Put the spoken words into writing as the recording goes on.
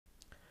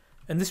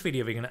In this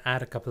video, we're going to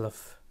add a couple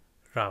of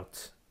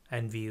routes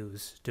and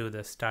views to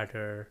the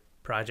starter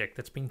project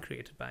that's being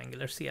created by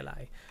Angular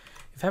CLI.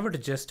 If I were to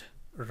just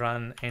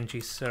run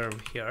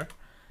ng-serve here,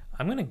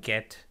 I'm going to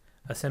get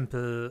a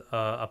simple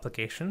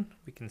application.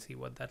 We can see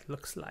what that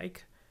looks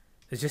like.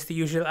 It's just the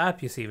usual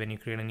app you see when you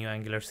create a new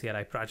Angular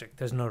CLI project.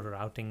 There's no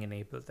routing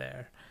enabled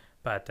there,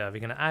 but we're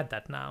going to add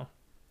that now.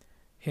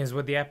 Here's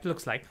what the app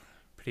looks like.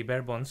 Pretty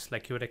bare bones,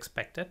 like you would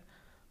expect it.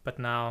 But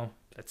now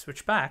let's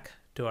switch back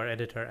to our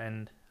editor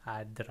and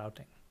add the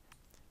routing.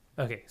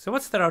 Okay, so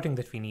what's the routing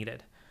that we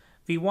needed?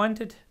 We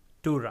wanted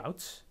two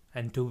routes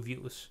and two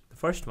views. The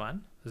first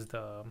one is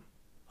the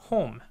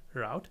home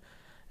route,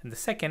 and the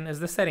second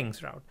is the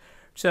settings route.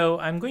 So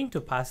I'm going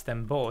to pass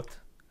them both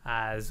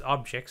as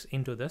objects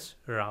into this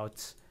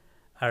routes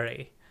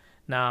array.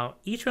 Now,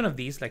 each one of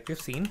these, like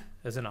we've seen,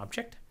 is an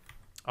object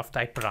of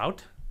type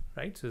route,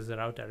 right? So this is a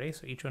route array.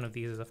 So each one of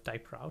these is of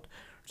type route.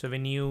 So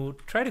when you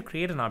try to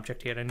create an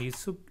object here and you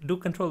do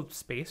control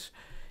space,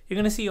 you're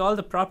going to see all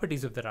the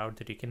properties of the route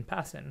that you can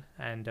pass in.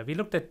 And we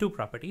looked at two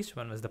properties.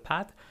 One was the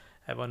path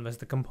and one was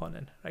the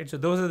component, right? So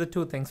those are the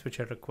two things which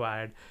are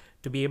required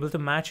to be able to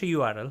match a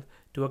URL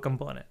to a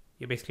component.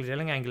 You're basically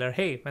telling Angular,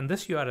 hey, when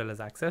this URL is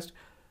accessed,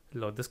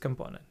 load this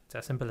component. It's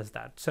as simple as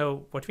that.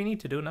 So what we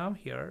need to do now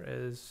here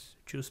is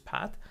choose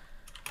path.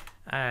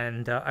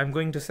 And I'm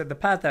going to set the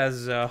path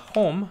as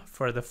home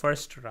for the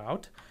first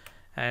route.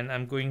 And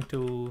I'm going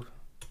to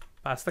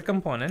pass the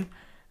component.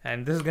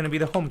 And this is going to be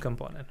the home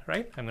component,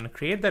 right? I'm going to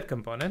create that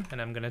component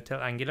and I'm going to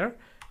tell Angular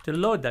to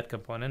load that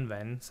component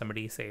when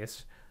somebody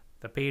says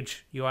the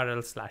page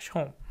URL /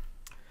 home.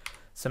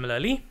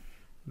 Similarly,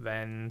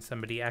 when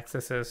somebody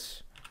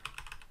accesses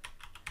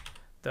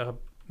the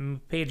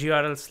page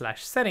URL /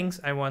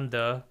 settings, I want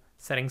the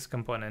settings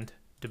component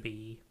to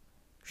be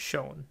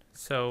shown.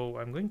 So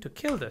I'm going to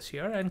kill this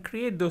here and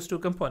create those two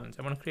components.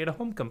 I want to create a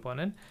home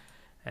component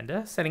and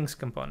a settings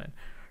component.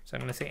 So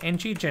I'm going to say ng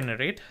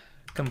generate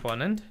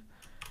component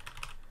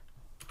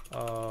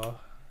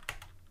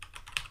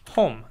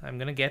home. I'm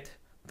going to get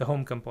the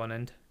home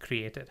component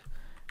created.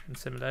 And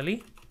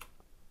similarly,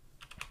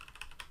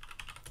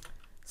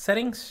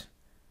 settings,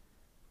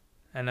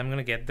 and I'm going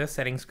to get the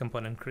settings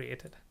component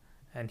created.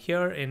 And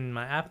here in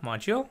my app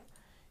module,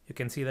 you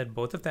can see that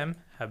both of them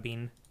have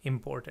been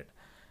imported.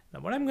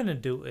 Now what I'm going to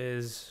do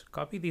is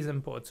copy these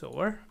imports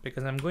over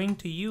because I'm going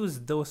to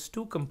use those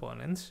two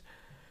components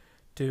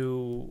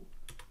to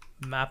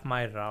map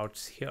my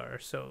routes here.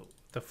 So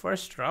the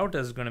first route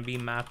is going to be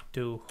mapped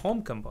to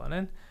home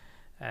component,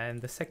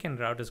 and the second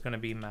route is going to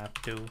be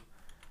mapped to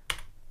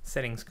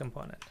settings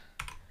component.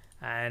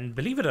 And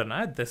believe it or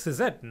not, this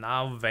is it.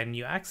 Now, when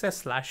you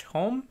access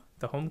 /home,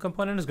 the home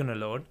component is going to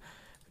load.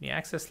 When you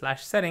access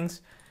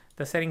 /settings,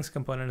 the settings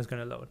component is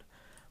going to load.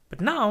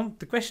 But now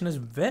the question is,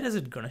 where is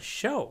it going to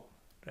show,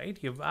 right?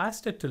 You've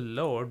asked it to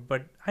load,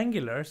 but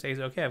Angular says,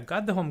 okay, I've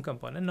got the home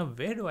component. Now,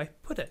 where do I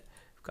put it?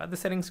 I've got the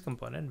settings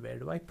component. Where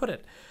do I put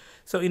it?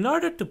 So in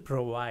order to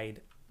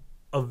provide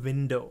a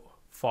window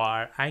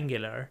for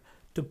Angular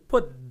to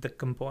put the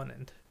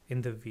component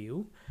in the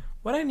view,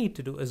 what I need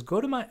to do is go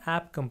to my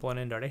app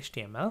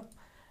component.html,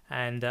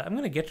 and I'm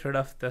going to get rid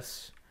of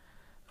this,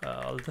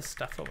 all this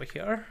stuff over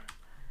here,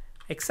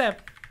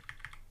 except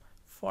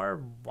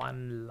for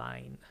one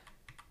line.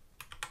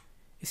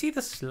 You see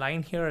this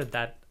line here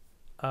that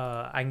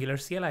Angular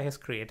CLI has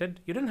created?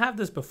 You didn't have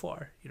this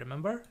before. You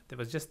remember? There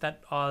was just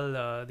that all,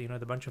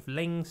 the bunch of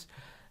links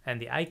and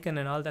the icon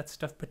and all that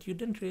stuff, but you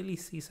didn't really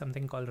see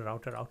something called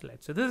router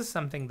outlet. So this is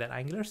something that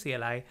Angular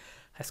CLI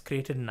has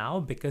created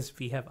now because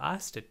we have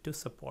asked it to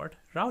support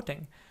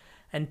routing.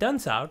 And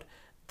turns out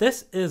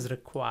this is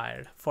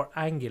required for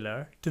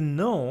Angular to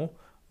know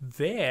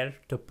where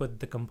to put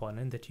the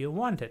component that you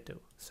want it to.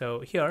 So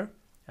here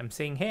I'm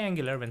saying, hey,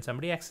 Angular, when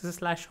somebody accesses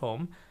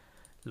 /home,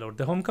 load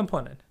the home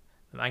component.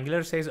 And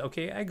Angular says,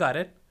 okay, I got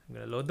it. I'm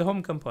going to load the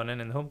home component,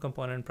 and the home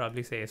component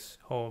probably says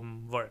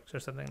home works or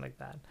something like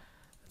that.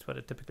 That's what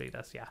it typically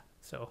does. Yeah.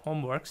 So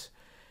home works.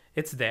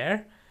 It's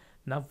there.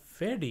 Now,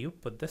 where do you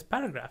put this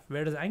paragraph?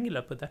 Where does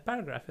Angular put that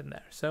paragraph in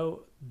there?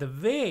 So the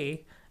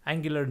way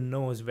Angular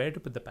knows where to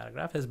put the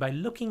paragraph is by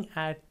looking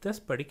at this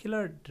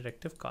particular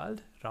directive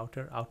called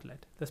router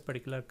outlet, this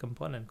particular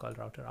component called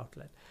router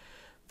outlet.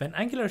 When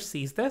Angular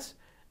sees this,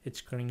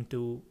 it's going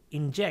to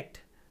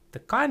inject the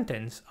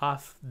contents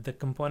of the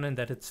component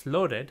that it's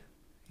loaded,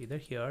 either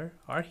here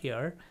or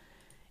here,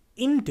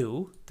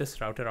 into this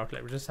router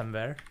outlet, which is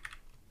somewhere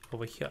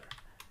over here.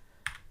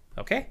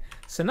 Okay,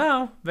 so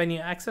now when you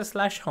access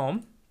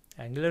 /home,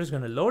 Angular is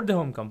going to load the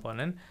home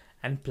component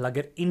and plug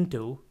it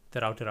into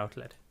the router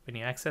outlet. When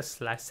you access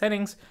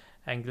 /settings,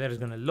 Angular is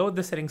going to load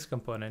the settings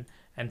component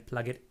and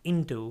plug it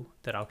into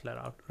the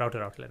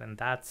router outlet, and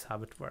that's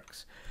how it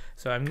works.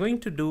 So I'm going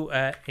to do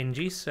a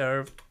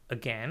ng-serve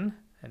again,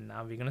 and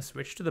now we're going to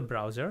switch to the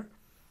browser.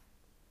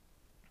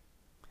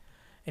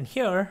 And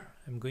here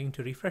I'm going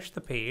to refresh the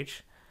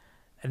page,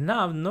 and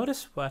now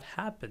notice what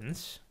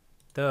happens.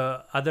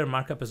 The other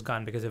markup is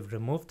gone because I've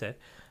removed it.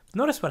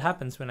 Notice what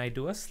happens when I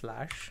do a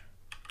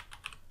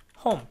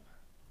 /home.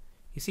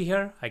 you see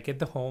here, I get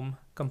the home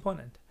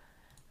component.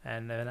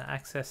 And when I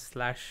access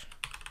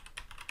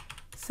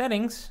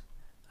 /settings,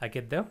 I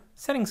get the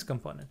settings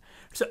component.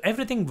 So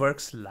everything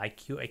works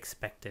like you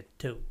expect it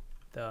to.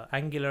 The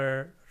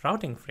Angular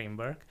routing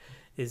framework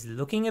is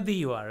looking at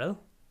the URL,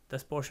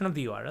 this portion of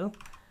the URL,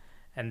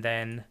 and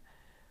then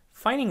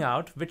finding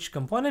out which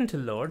component to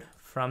load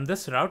from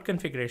this route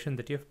configuration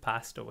that you've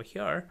passed over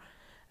here.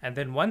 And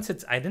then once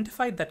it's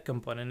identified that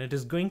component, it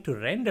is going to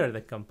render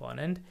the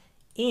component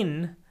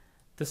in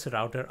this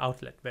router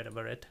outlet,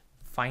 wherever it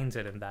finds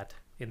it in that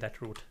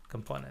root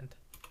component.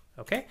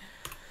 Okay,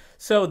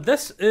 so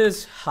this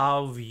is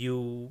how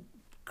you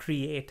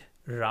create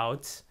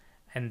routes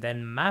and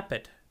then map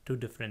it to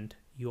different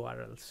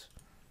URLs.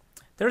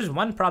 There's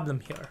one problem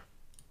here.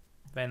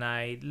 When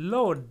I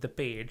load the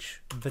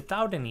page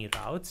without any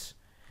routes,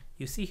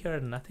 you see here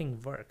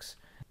nothing works.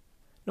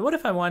 Now what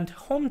if I want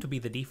home to be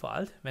the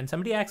default? When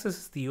somebody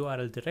accesses the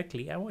URL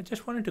directly, I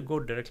just wanted to go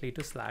directly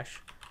to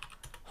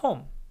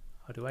 /home.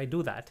 How do I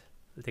do that?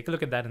 We'll take a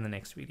look at that in the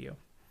next video.